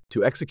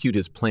 To execute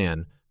his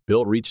plan,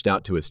 Bill reached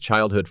out to his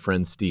childhood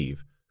friend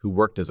Steve, who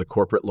worked as a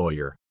corporate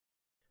lawyer.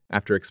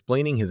 After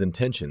explaining his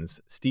intentions,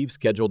 Steve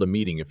scheduled a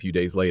meeting a few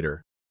days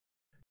later.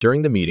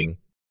 During the meeting,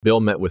 Bill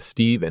met with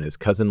Steve and his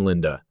cousin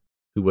Linda,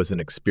 who was an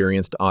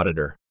experienced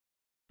auditor.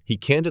 He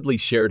candidly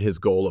shared his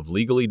goal of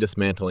legally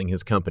dismantling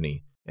his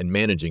company and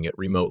managing it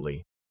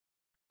remotely.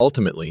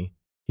 Ultimately,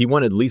 he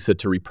wanted Lisa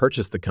to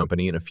repurchase the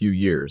company in a few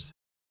years.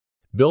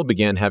 Bill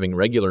began having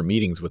regular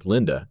meetings with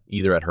Linda,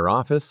 either at her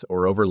office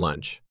or over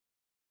lunch.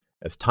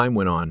 As time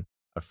went on,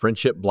 a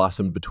friendship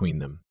blossomed between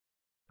them.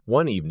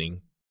 One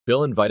evening,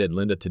 Bill invited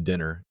Linda to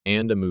dinner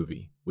and a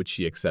movie, which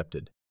she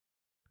accepted.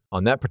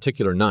 On that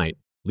particular night,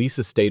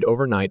 Lisa stayed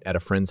overnight at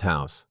a friend's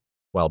house,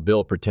 while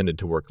Bill pretended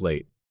to work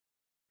late.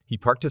 He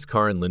parked his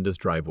car in Linda's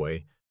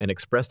driveway and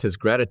expressed his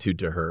gratitude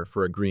to her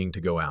for agreeing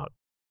to go out.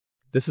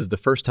 This is the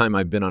first time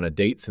I've been on a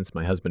date since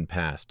my husband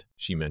passed,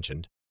 she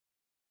mentioned.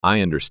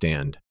 I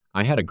understand.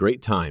 I had a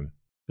great time,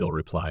 Bill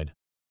replied.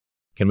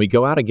 Can we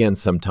go out again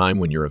sometime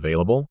when you're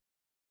available?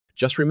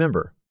 Just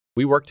remember,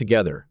 we work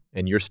together,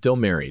 and you're still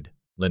married,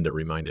 Linda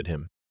reminded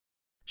him.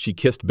 She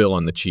kissed Bill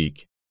on the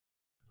cheek.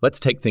 Let's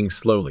take things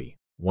slowly,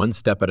 one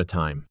step at a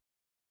time.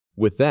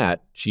 With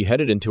that, she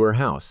headed into her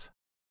house.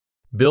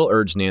 Bill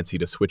urged Nancy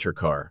to switch her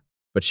car,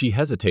 but she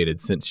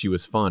hesitated since she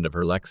was fond of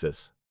her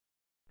Lexus.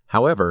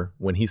 However,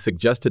 when he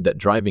suggested that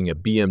driving a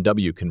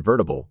BMW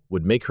convertible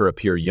would make her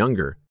appear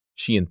younger,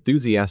 she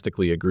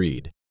enthusiastically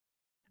agreed.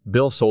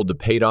 Bill sold the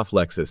paid-off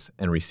Lexus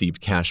and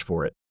received cash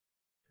for it.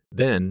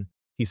 Then,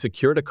 he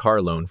secured a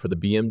car loan for the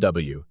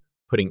BMW,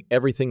 putting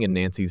everything in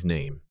Nancy's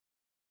name.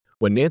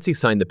 When Nancy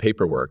signed the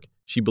paperwork,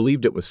 she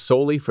believed it was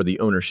solely for the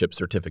ownership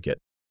certificate.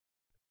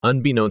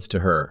 Unbeknownst to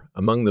her,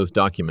 among those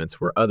documents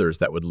were others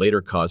that would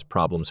later cause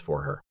problems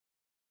for her.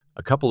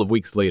 A couple of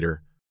weeks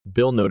later,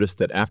 Bill noticed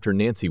that after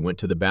Nancy went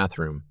to the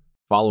bathroom,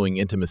 following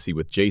intimacy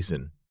with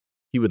Jason,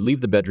 he would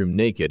leave the bedroom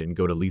naked and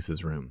go to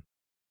Lisa's room.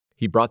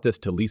 He brought this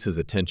to Lisa's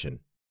attention,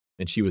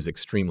 and she was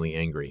extremely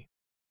angry.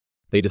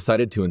 They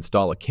decided to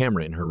install a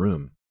camera in her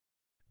room.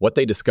 What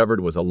they discovered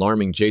was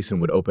alarming. Jason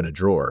would open a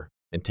drawer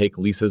and take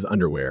Lisa's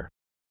underwear.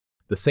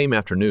 The same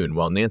afternoon,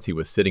 while Nancy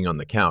was sitting on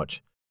the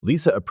couch,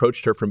 Lisa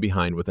approached her from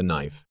behind with a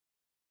knife.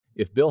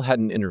 If Bill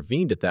hadn't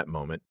intervened at that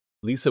moment,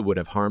 Lisa would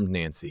have harmed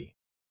Nancy.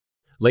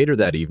 Later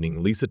that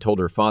evening, Lisa told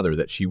her father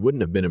that she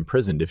wouldn't have been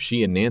imprisoned if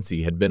she and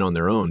Nancy had been on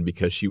their own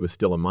because she was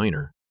still a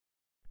minor.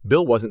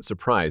 Bill wasn't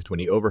surprised when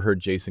he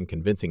overheard Jason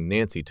convincing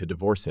Nancy to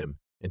divorce him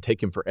and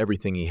take him for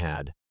everything he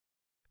had.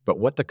 But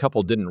what the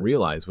couple didn't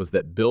realize was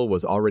that Bill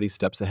was already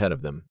steps ahead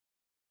of them.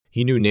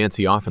 He knew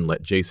Nancy often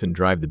let Jason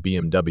drive the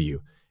BMW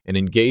and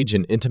engage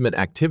in intimate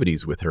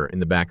activities with her in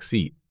the back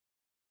seat.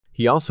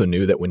 He also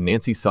knew that when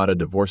Nancy sought a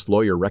divorce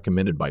lawyer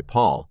recommended by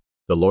Paul,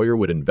 the lawyer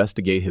would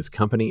investigate his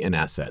company and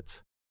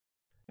assets.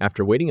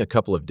 After waiting a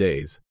couple of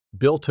days,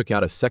 Bill took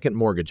out a second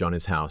mortgage on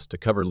his house to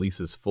cover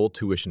Lisa's full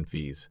tuition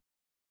fees.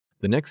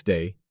 The next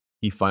day,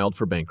 he filed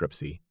for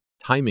bankruptcy,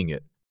 timing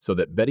it so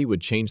that Betty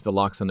would change the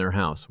locks on their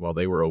house while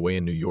they were away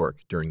in New York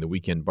during the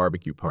weekend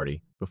barbecue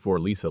party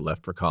before Lisa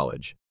left for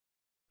college.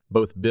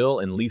 Both Bill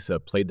and Lisa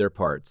played their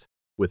parts,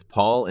 with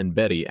Paul and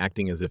Betty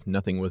acting as if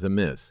nothing was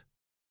amiss,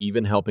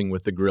 even helping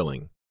with the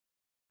grilling.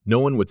 No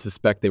one would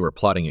suspect they were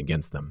plotting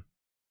against them.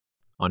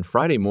 On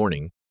Friday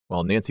morning,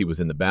 while Nancy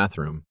was in the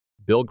bathroom,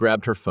 Bill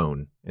grabbed her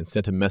phone and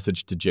sent a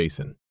message to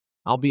Jason.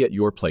 "I'll be at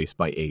your place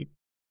by 8.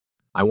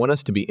 I want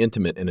us to be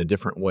intimate in a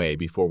different way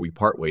before we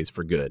part ways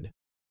for good.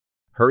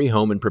 Hurry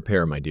home and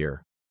prepare, my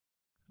dear.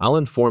 I'll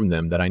inform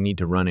them that I need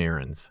to run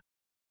errands.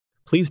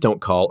 Please don't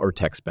call or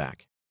text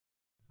back.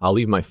 I'll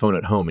leave my phone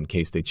at home in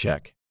case they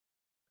check.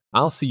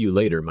 I'll see you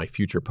later, my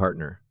future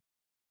partner."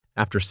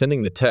 After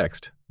sending the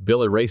text,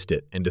 Bill erased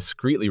it and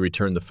discreetly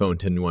returned the phone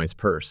to Nguyen's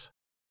purse.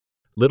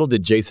 Little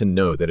did Jason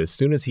know that as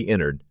soon as he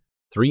entered,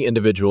 3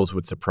 individuals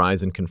would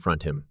surprise and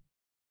confront him.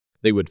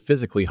 They would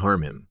physically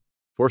harm him,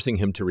 forcing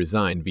him to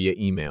resign via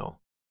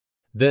email.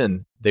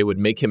 Then, they would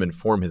make him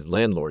inform his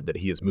landlord that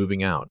he is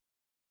moving out.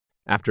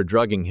 After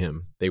drugging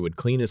him, they would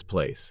clean his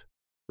place,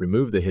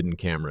 remove the hidden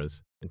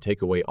cameras, and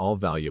take away all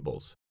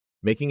valuables,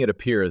 making it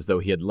appear as though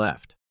he had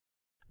left.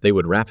 They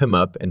would wrap him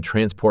up and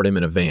transport him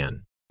in a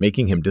van,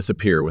 making him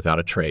disappear without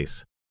a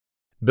trace.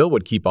 Bill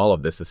would keep all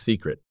of this a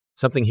secret,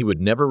 something he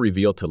would never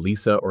reveal to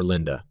Lisa or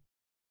Linda.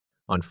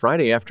 On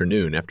Friday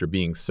afternoon, after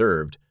being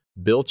served,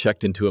 Bill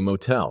checked into a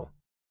motel.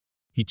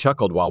 He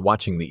chuckled while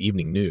watching the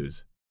evening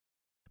news.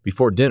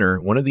 Before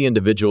dinner, one of the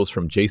individuals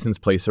from Jason's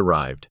place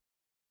arrived.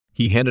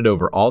 He handed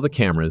over all the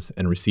cameras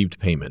and received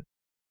payment.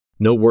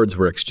 No words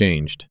were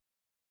exchanged.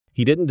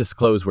 He didn't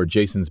disclose where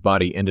Jason's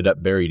body ended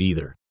up buried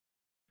either.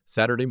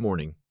 Saturday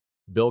morning,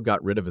 Bill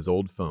got rid of his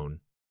old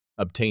phone,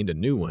 obtained a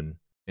new one,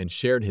 and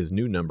shared his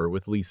new number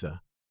with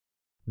Lisa.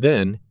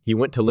 Then, he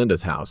went to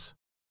Linda's house.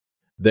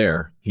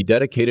 There, he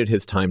dedicated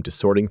his time to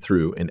sorting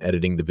through and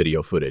editing the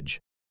video footage.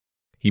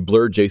 He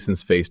blurred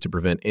Jason's face to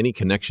prevent any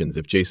connections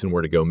if Jason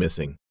were to go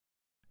missing.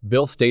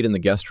 Bill stayed in the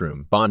guest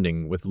room,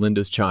 bonding with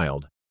Linda's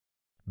child.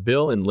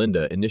 Bill and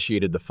Linda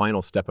initiated the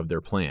final step of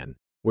their plan,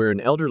 where an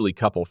elderly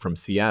couple from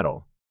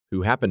Seattle,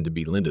 who happened to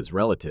be Linda's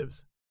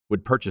relatives,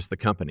 would purchase the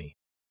company.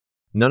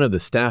 None of the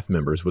staff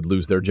members would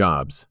lose their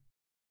jobs.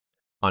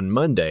 On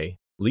Monday,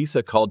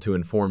 Lisa called to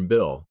inform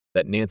Bill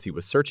that Nancy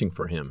was searching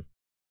for him.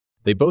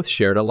 They both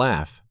shared a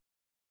laugh.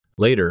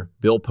 Later,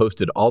 Bill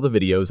posted all the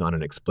videos on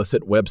an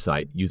explicit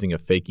website using a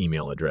fake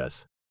email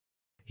address.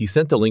 He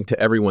sent the link to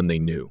everyone they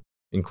knew,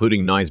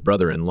 including Nye's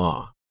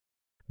brother-in-law.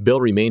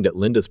 Bill remained at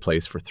Linda's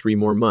place for 3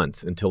 more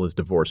months until his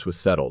divorce was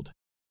settled.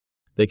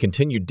 They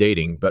continued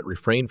dating but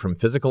refrained from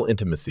physical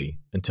intimacy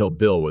until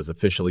Bill was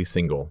officially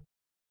single.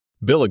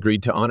 Bill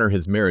agreed to honor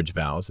his marriage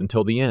vows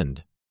until the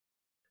end.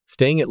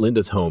 Staying at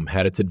Linda's home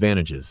had its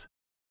advantages.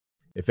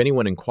 If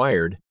anyone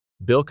inquired,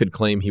 Bill could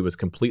claim he was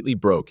completely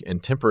broke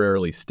and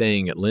temporarily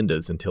staying at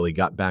Linda's until he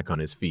got back on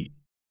his feet.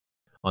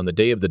 On the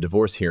day of the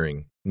divorce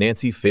hearing,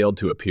 Nancy failed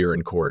to appear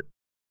in court.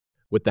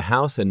 With the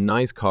house and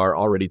Nye's car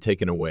already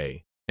taken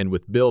away, and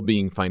with Bill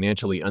being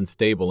financially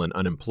unstable and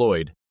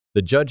unemployed,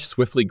 the judge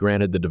swiftly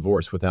granted the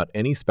divorce without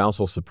any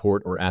spousal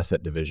support or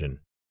asset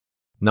division.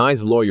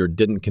 Nye's lawyer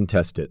didn't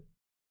contest it.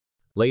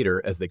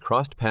 Later, as they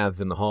crossed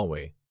paths in the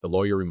hallway, the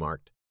lawyer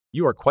remarked,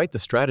 "You are quite the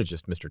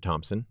strategist, Mr.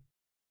 Thompson."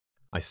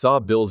 I saw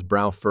Bill's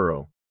brow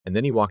furrow, and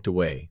then he walked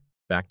away,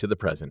 back to the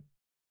present.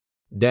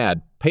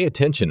 "Dad, pay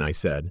attention," I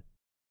said.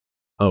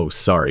 "Oh,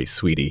 sorry,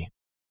 sweetie.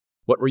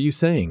 What were you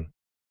saying?"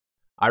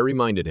 I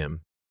reminded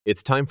him,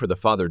 "It's time for the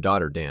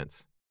father-daughter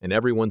dance, and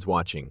everyone's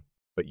watching,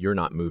 but you're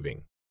not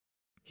moving."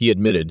 He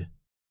admitted,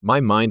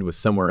 "My mind was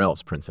somewhere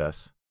else,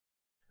 princess."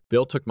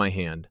 Bill took my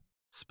hand,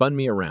 spun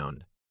me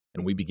around,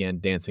 and we began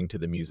dancing to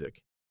the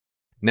music.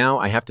 "Now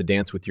I have to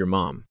dance with your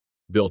mom,"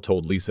 Bill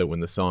told Lisa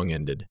when the song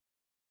ended.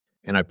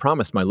 "And I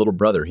promised my little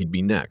brother he'd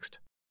be next,"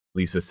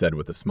 Lisa said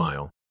with a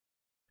smile.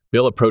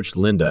 Bill approached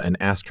Linda and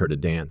asked her to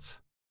dance.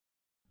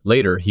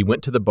 Later, he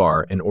went to the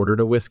bar and ordered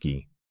a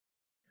whiskey.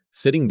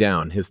 Sitting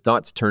down, his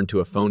thoughts turned to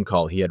a phone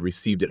call he had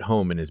received at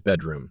home in his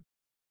bedroom.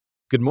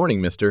 "Good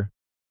morning, Mr.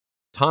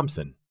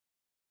 Thompson.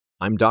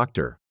 I'm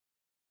Dr.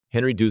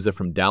 Henry Duza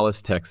from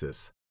Dallas,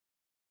 Texas.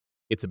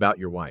 It's about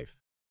your wife."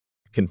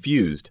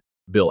 Confused,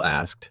 Bill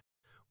asked,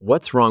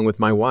 "What's wrong with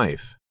my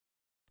wife?"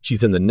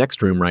 "She's in the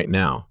next room right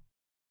now."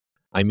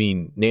 "I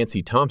mean,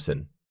 Nancy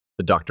Thompson,"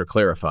 the doctor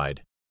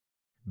clarified.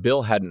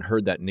 Bill hadn't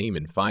heard that name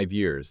in 5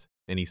 years,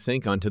 and he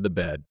sank onto the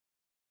bed.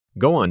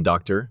 Go on,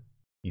 doctor,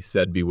 he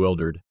said,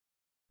 bewildered.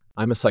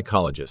 I'm a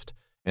psychologist,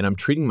 and I'm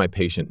treating my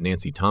patient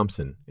Nancy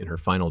Thompson in her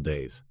final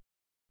days.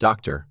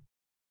 Doctor,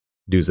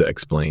 Duza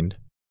explained.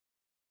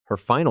 Her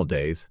final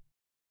days?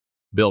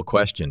 Bill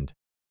questioned.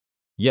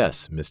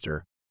 Yes,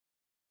 Mr.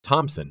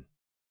 Thompson.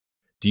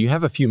 Do you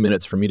have a few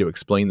minutes for me to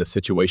explain the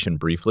situation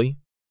briefly?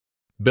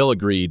 Bill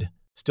agreed,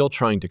 still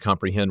trying to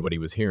comprehend what he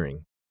was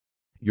hearing.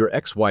 Your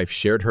ex-wife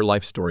shared her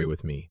life story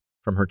with me,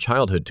 from her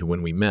childhood to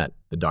when we met,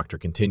 the doctor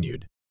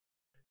continued.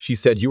 She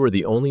said you were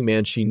the only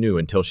man she knew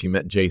until she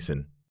met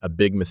Jason, a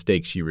big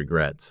mistake she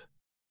regrets.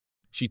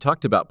 She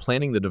talked about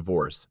planning the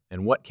divorce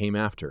and what came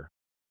after.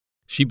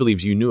 She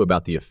believes you knew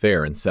about the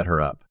affair and set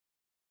her up.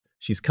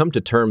 She's come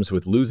to terms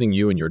with losing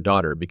you and your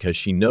daughter because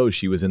she knows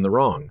she was in the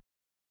wrong.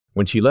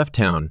 When she left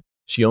town,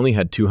 she only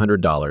had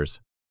 $200.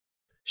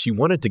 She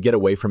wanted to get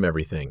away from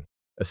everything,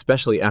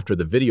 especially after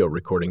the video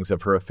recordings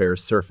of her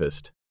affairs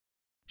surfaced.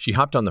 She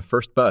hopped on the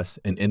first bus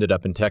and ended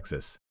up in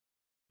Texas.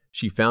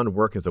 She found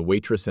work as a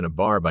waitress in a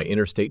bar by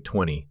Interstate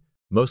 20,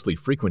 mostly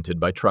frequented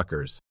by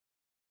truckers.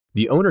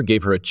 The owner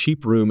gave her a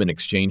cheap room in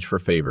exchange for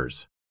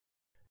favors.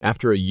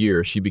 After a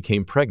year, she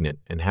became pregnant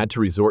and had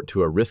to resort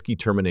to a risky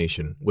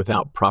termination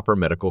without proper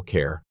medical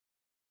care.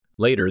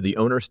 Later, the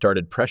owner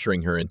started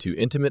pressuring her into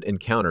intimate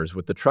encounters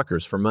with the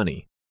truckers for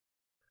money.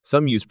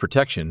 Some used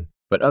protection,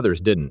 but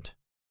others didn't.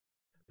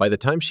 By the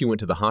time she went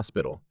to the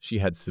hospital, she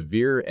had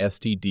severe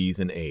STDs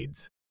and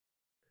AIDS.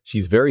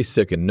 She's very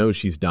sick and knows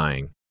she's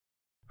dying.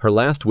 Her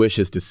last wish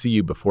is to see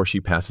you before she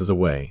passes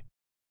away.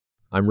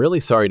 I'm really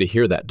sorry to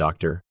hear that,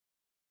 doctor.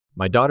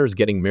 My daughter's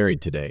getting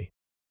married today.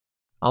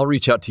 I'll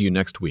reach out to you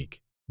next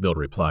week, Bill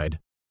replied.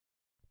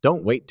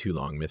 Don't wait too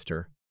long,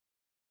 Mr.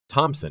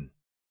 Thompson.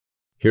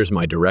 Here's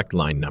my direct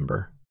line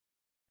number.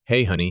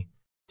 Hey, honey,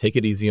 take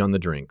it easy on the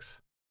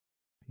drinks.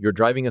 You're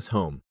driving us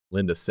home,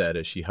 Linda said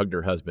as she hugged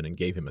her husband and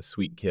gave him a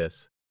sweet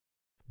kiss.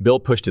 Bill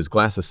pushed his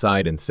glass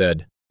aside and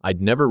said,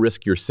 I'd never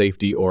risk your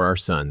safety or our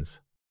son's.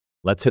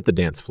 Let's hit the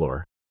dance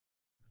floor.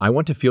 I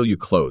want to feel you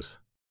close,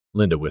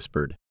 Linda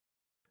whispered.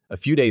 A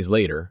few days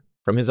later,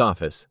 from his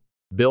office,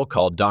 Bill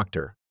called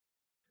Dr.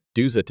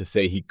 Duza to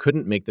say he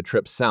couldn't make the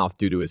trip south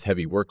due to his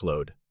heavy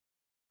workload.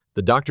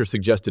 The doctor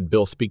suggested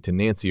Bill speak to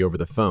Nancy over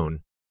the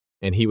phone,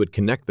 and he would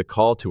connect the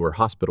call to her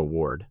hospital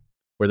ward,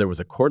 where there was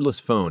a cordless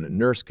phone a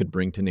nurse could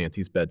bring to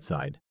Nancy's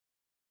bedside.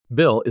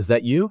 Bill, is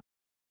that you?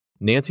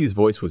 Nancy's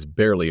voice was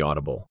barely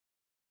audible.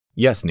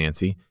 Yes,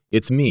 Nancy,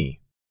 it's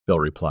me, Bill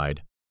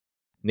replied.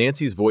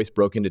 Nancy's voice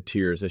broke into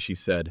tears as she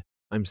said,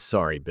 I'm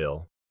sorry,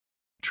 Bill.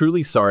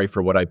 Truly sorry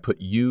for what I put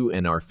you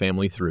and our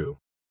family through.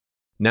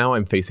 Now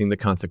I'm facing the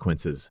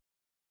consequences.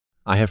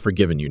 I have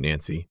forgiven you,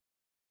 Nancy.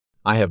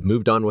 I have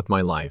moved on with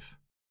my life,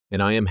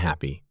 and I am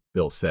happy,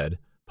 Bill said,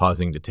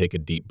 pausing to take a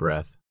deep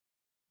breath.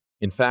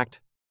 In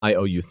fact, I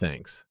owe you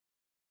thanks.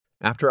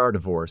 After our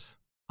divorce,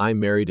 I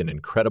married an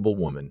incredible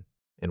woman,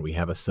 and we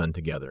have a son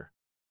together.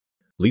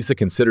 Lisa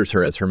considers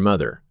her as her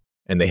mother,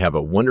 and they have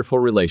a wonderful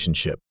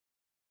relationship.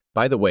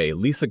 By the way,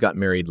 Lisa got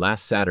married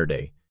last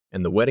Saturday,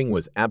 and the wedding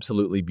was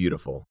absolutely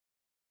beautiful.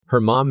 Her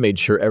mom made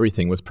sure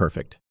everything was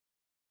perfect.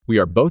 We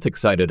are both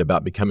excited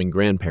about becoming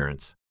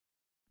grandparents.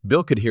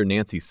 Bill could hear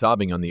Nancy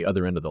sobbing on the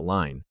other end of the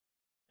line.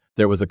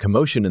 There was a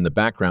commotion in the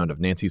background of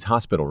Nancy's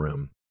hospital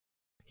room.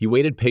 He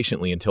waited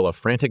patiently until a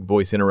frantic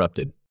voice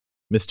interrupted.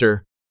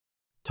 Mr.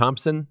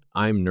 Thompson,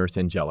 I'm Nurse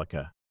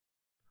Angelica.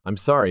 I'm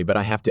sorry, but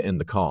I have to end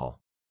the call.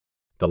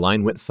 The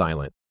line went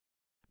silent.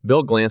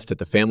 Bill glanced at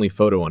the family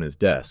photo on his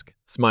desk,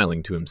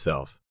 smiling to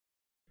himself.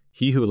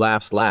 He who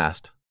laughs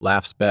last,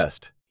 laughs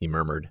best, he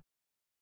murmured.